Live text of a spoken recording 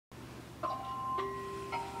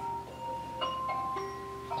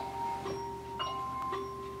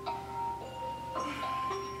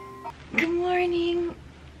Good morning.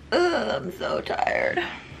 Ugh, I'm so tired.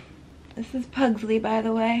 This is Pugsley, by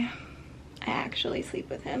the way. I actually sleep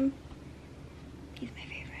with him. He's my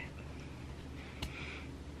favorite.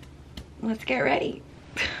 Let's get ready.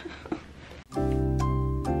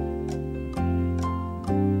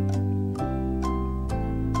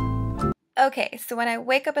 Okay, so when I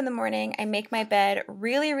wake up in the morning, I make my bed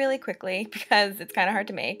really quickly because it's kind of hard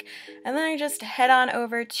to make. And then I just head on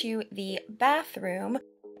over to the bathroom.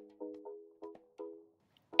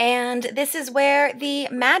 And this is where the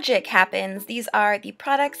magic happens. These are the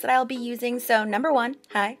products that I'll be using. So number one,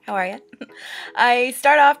 hi, how are you? I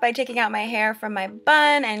start off by taking out my hair from my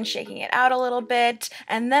bun and shaking it out a little bit.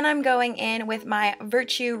 And then I'm going in with my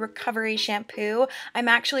Virtue Recovery Shampoo. I'm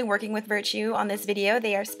actually working with Virtue on this video.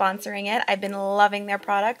 They are sponsoring it. I've been loving their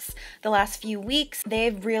products the last few weeks.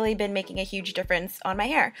 They've really been making a huge difference on my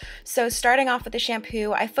hair. So starting off with the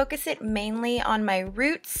shampoo, I focus it mainly on my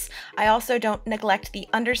roots. I also don't neglect the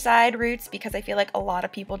underside roots because I feel like a lot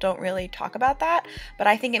of people don't really talk about that, but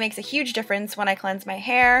I think it makes a huge difference when I cleanse my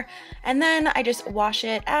hair. And then I just wash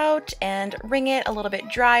it out and wring it a little bit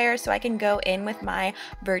drier so I can go in with my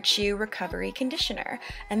Virtue Recovery Conditioner.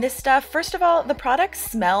 And this stuff, first of all, the products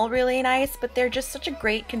smell really nice, but they're just such a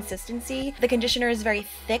great consistency. The conditioner is very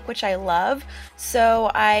thick, which I love. So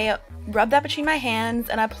I rub that between my hands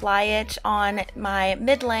and apply it on my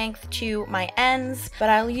mid-length to my ends, but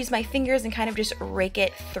I'll use my fingers and kind of just rake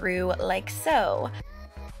it through like so.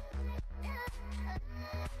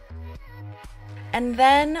 And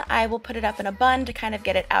then I will put it up in a bun to kind of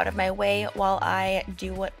get it out of my way while I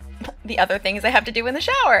do what the other things I have to do in the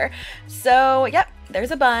shower. So yep,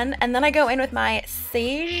 there's a bun. And then I go in with my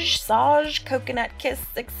Sage Coconut Kiss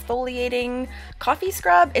Exfoliating Coffee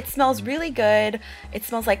Scrub. It smells really good. It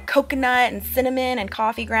smells like coconut and cinnamon and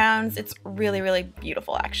coffee grounds. It's really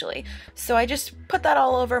beautiful actually. So I just put that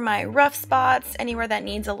all over my rough spots, anywhere that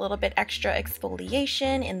needs a little bit extra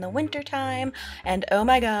exfoliation in the winter time. And oh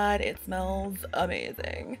my god, it smells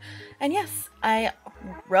amazing. And yes, I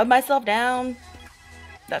rub myself down.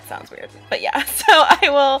 That sounds weird, but yeah. So I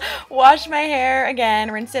will wash my hair again,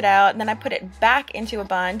 rinse it out, and then I put it back into a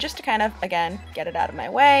bun just to kind of, again, get it out of my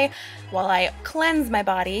way while I cleanse my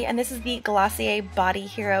body. And this is the Glossier Body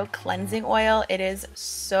Hero Cleansing Oil. It is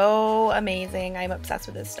so amazing. I'm obsessed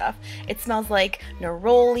with this stuff. It smells like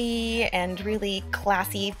neroli and really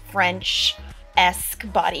classy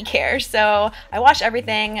French-esque body care. So I wash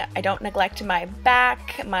everything. I don't neglect my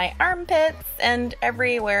back, my armpits, and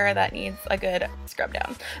everywhere that needs a good scrub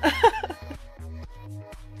down.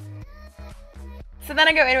 So then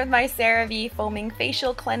I go in with my CeraVe Foaming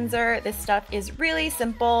Facial Cleanser. This stuff is really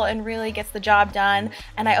simple and really gets the job done.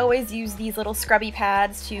 And I always use these little scrubby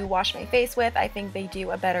pads to wash my face with. I think they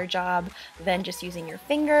do a better job than just using your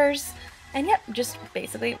fingers. And yep, just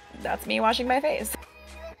basically that's me washing my face.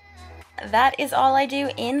 That is all I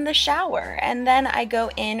do in the shower. And then I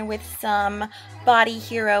go in with some Body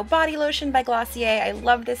Hero Body Lotion by Glossier. I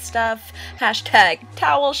love this stuff. Hashtag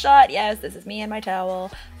towel shot. Yes, this is me and my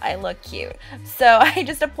towel. I look cute. So I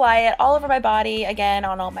just apply it all over my body, again,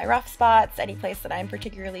 on all my rough spots, any place that I'm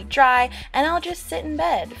particularly dry, and I'll just sit in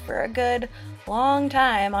bed for a good long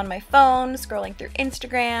time on my phone, scrolling through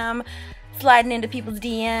Instagram, sliding into people's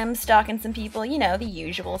DMs, stalking some people, you know, the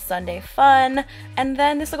usual Sunday fun, and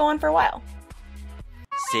then this will go on for a while.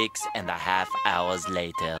 6.5 hours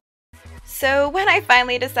later. So when I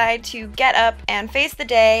finally decide to get up and face the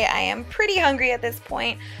day, I am pretty hungry at this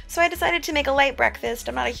point, so I decided to make a light breakfast.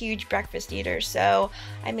 I'm not a huge breakfast eater, so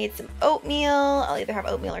I made some oatmeal. I'll either have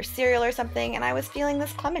oatmeal or cereal or something, and I was feeling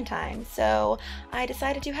this clementine, so I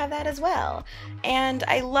decided to have that as well. And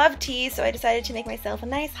I love tea, so I decided to make myself a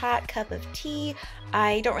nice hot cup of tea.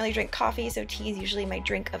 I don't really drink coffee, so tea is usually my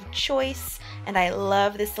drink of choice, and I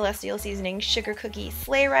love this Celestial Seasoning Sugar Cookie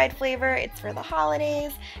Sleigh Ride flavor. It's for the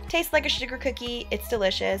holidays. Tastes like a sugar cookie. It's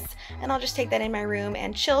delicious, and I'll just take that in my room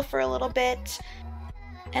and chill for a little bit.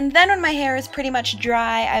 And then when my hair is pretty much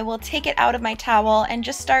dry, I will take it out of my towel and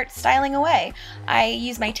just start styling away. I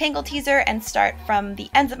use my Tangle Teezer and start from the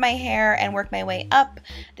ends of my hair and work my way up.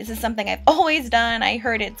 This is something I've always done. I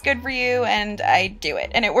heard it's good for you, and I do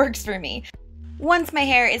it, and it works for me. Once my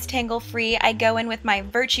hair is tangle-free, I go in with my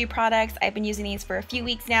Virtue products. I've been using these for a few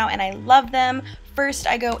weeks now, and I love them. First,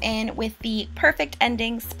 I go in with the Perfect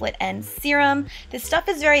Ending Split End Serum. This stuff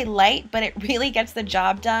is very light, but it really gets the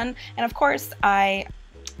job done. And of course, I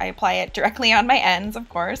I apply it directly on my ends, of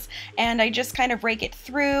course, and I just kind of rake it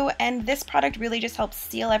through, and this product really just helps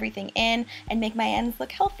seal everything in and make my ends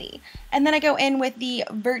look healthy. And then I go in with the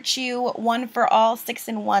Virtue 1 for All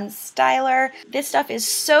 6-in-1 styler. This stuff is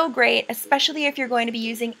so great, especially if you're going to be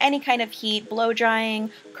using any kind of heat, blow drying,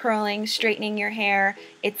 curling, straightening your hair.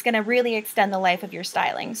 It's going to really extend the life of your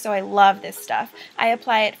styling, so I love this stuff. I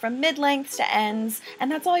apply it from mid-lengths to ends,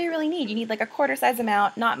 and that's all you really need. You need like a quarter size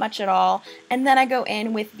amount, not much at all. And then I go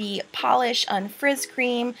in with the Polish Unfrizz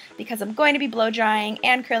Cream because I'm going to be blow drying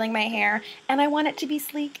and curling my hair, and I want it to be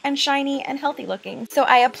sleek and shiny and healthy looking. So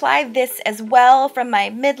I apply this as well from my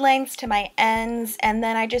mid-lengths to my ends, and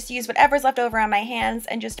then I just use whatever's left over on my hands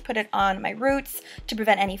and just put it on my roots to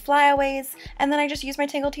prevent any flyaways, and then I just use my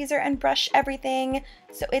Tangle Teezer and brush everything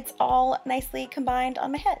so it's all nicely combined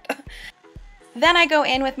on my head. Then I go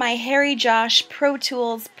in with my Harry Josh Pro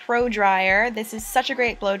Tools Pro Dryer. This is such a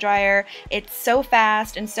great blow dryer. It's so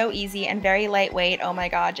fast and so easy and very lightweight. Oh my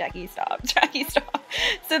god, Jackie, stop. Jackie, stop.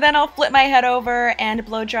 So then I'll flip my head over and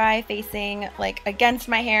blow dry facing like against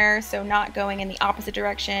my hair, so not going in the opposite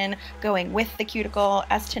direction, going with the cuticle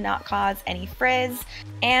as to not cause any frizz.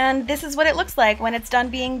 And this is what it looks like when it's done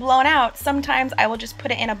being blown out. Sometimes I will just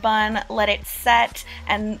put it in a bun, let it set,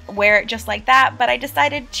 and wear it just like that, but I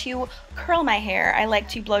decided to curl my hair. I like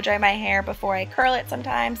to blow dry my hair before I curl it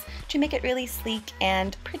sometimes to make it really sleek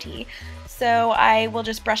and pretty. So I will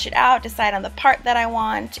just brush it out, decide on the part that I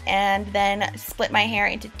want, and then split my hair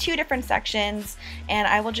into 2 different sections, and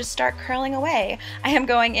I will just start curling away. I am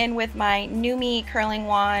going in with my NuMe curling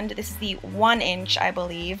wand. This is the 1-inch, I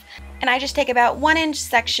believe. And I just take about 1-inch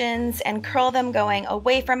sections and curl them going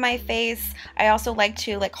away from my face. I also like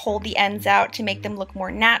to hold the ends out to make them look more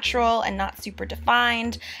natural and not super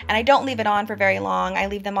defined. And I don't leave it on for very long. I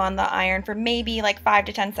leave them on the iron for maybe like 5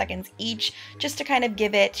 to 10 seconds each, just to kind of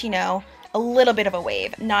give it, you know, a little bit of a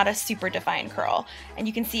wave, not a super defined curl. And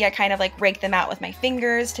you can see I kind of like rake them out with my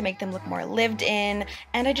fingers to make them look more lived in.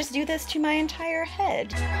 And I just do this to my entire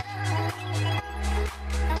head.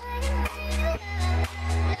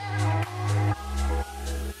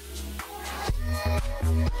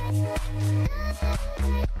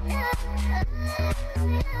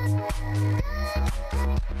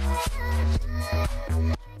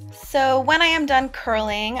 So when I am done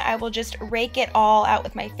curling, I will just rake it all out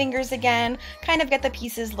with my fingers again, kind of get the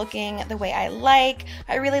pieces looking the way I like.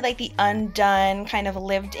 I really like the undone, kind of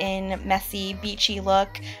lived in, messy, beachy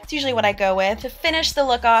look. It's usually what I go with. To finish the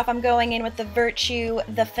look off, I'm going in with the Virtue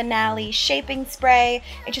The Finale Shaping Spray.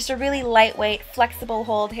 It's just a really lightweight, flexible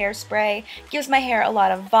hold hairspray. Gives my hair a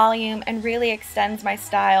lot of volume and really extends my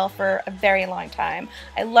style for a very long time.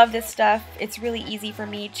 I love this stuff. It's really easy for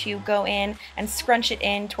me to go in and scrunch it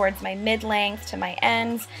in towards my mid-length to my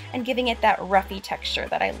ends and giving it that roughy texture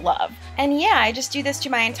that I love. And yeah, I just do this to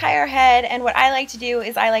my entire head, and what I like to do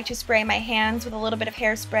is I like to spray my hands with a little bit of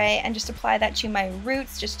hairspray and just apply that to my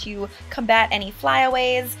roots just to combat any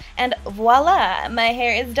flyaways, and voila, my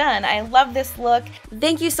hair is done. I love this look.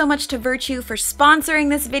 Thank you so much to Virtue for sponsoring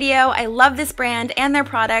this video. I love this brand and their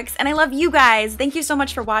products, and I love you guys. Thank you so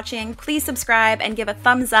much for watching. Please subscribe and give a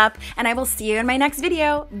thumbs up, and I will see you in my next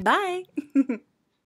video. Bye!